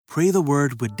Pray the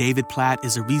Word with David Platt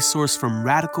is a resource from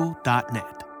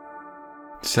radical.net.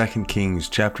 2 Kings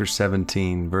chapter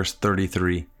 17, verse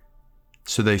 33.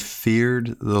 So they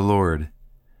feared the Lord,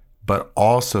 but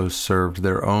also served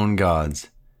their own gods,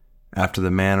 after the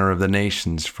manner of the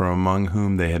nations from among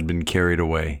whom they had been carried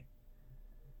away.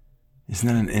 Isn't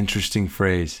that an interesting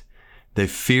phrase? They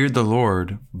feared the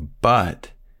Lord,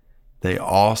 but they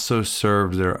also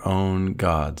served their own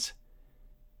gods,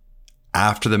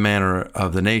 after the manner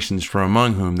of the nations from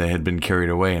among whom they had been carried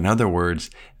away. In other words,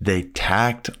 they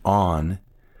tacked on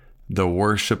the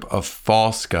worship of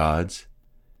false gods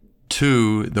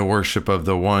to the worship of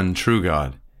the one true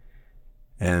God,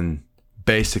 and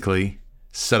basically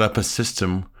set up a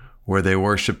system where they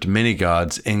worshiped many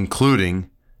gods, including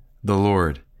the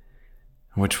Lord,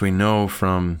 which we know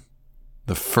from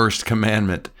the first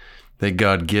commandment that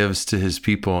God gives to his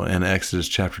people in Exodus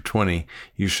chapter 20.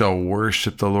 You shall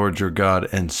worship the Lord your God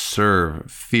and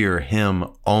fear him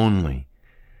only.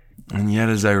 And yet,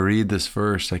 as I read this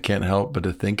verse, I can't help but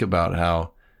to think about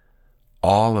how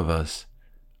all of us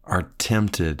are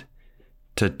tempted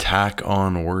to tack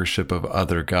on worship of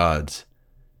other gods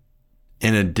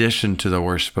in addition to the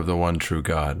worship of the one true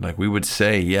God. Like, we would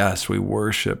say, yes, we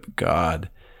worship God,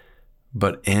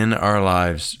 but in our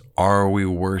lives, are we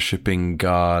worshiping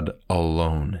God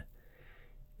alone?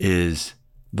 Is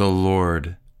the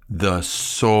Lord the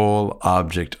sole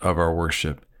object of our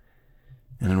worship?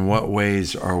 And in what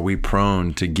ways are we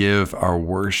prone to give our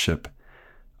worship,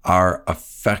 our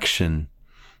affection,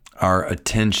 our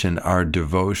attention, our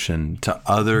devotion to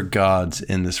other gods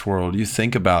in this world? You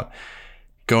think about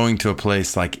going to a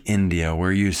place like India,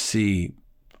 where you see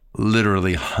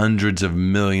literally hundreds of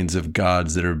millions of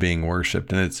gods that are being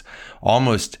worshipped. And it's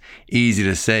almost easy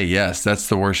to say, yes, that's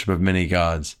the worship of many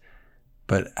gods.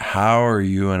 But how are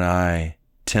you and I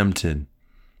tempted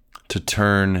to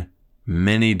turn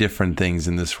many different things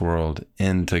in this world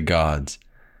into gods,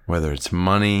 whether it's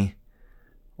money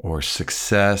or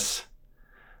success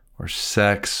or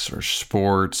sex or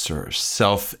sports or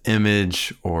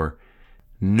self-image or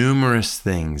numerous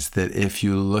things that, if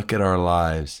you look at our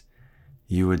lives,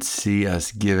 you would see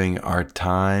us giving our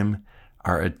time,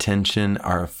 our attention,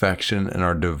 our affection, and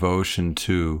our devotion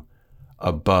to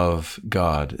above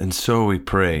God. And so we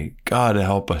pray, God,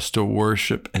 help us to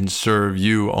worship and serve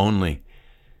you only.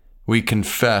 We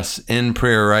confess in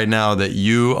prayer right now that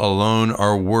you alone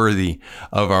are worthy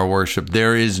of our worship.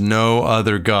 There is no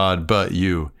other God but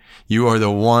you. You are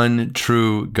the one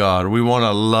true God. We want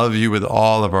to love you with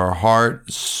all of our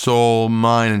heart, soul,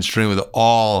 mind, and strength, with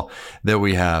all that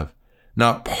we have.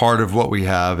 Not part of what we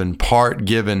have and part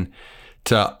given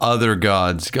to other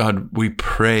gods. God, we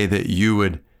pray that you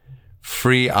would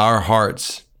free our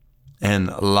hearts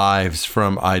and lives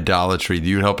from idolatry. That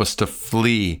you would help us to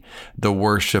flee the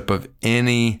worship of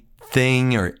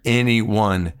anything or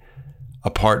anyone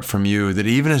apart from you. That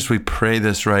even as we pray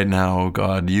this right now, oh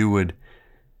God, you would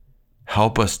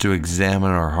help us to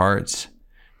examine our hearts.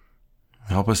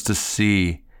 Help us to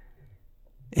see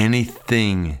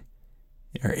anything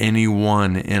or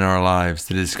anyone in our lives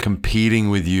that is competing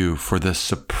with you for the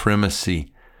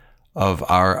supremacy of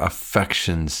our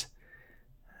affections,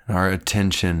 our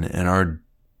attention, and our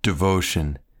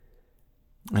devotion.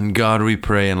 And God, we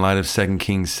pray in light of 2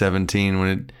 Kings 17, when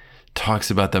it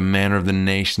talks about the manner of the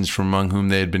nations from among whom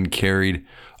they had been carried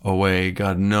away,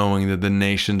 God, knowing that the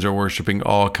nations are worshiping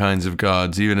all kinds of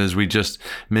gods, even as we just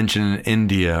mentioned in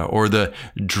India, or the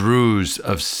Druze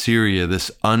of Syria,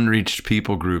 this unreached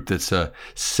people group that's a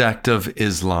sect of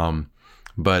Islam,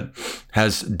 but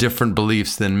has different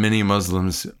beliefs than many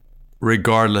Muslims.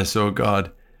 Regardless, oh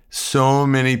God, so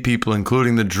many people,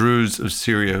 including the Druze of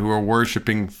Syria, who are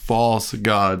worshiping false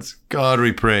gods. God,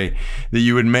 we pray that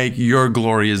you would make your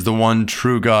glory as the one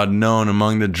true God known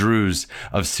among the Druze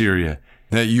of Syria,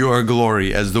 that your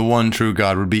glory as the one true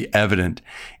God would be evident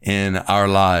in our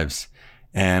lives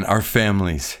and our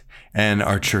families and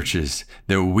our churches,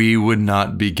 that we would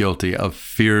not be guilty of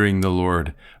fearing the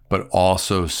Lord, but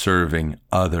also serving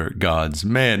other gods.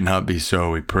 May it not be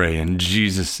so, we pray in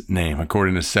Jesus' name,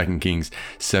 according to 2 Kings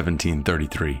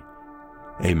 17:33.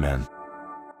 Amen.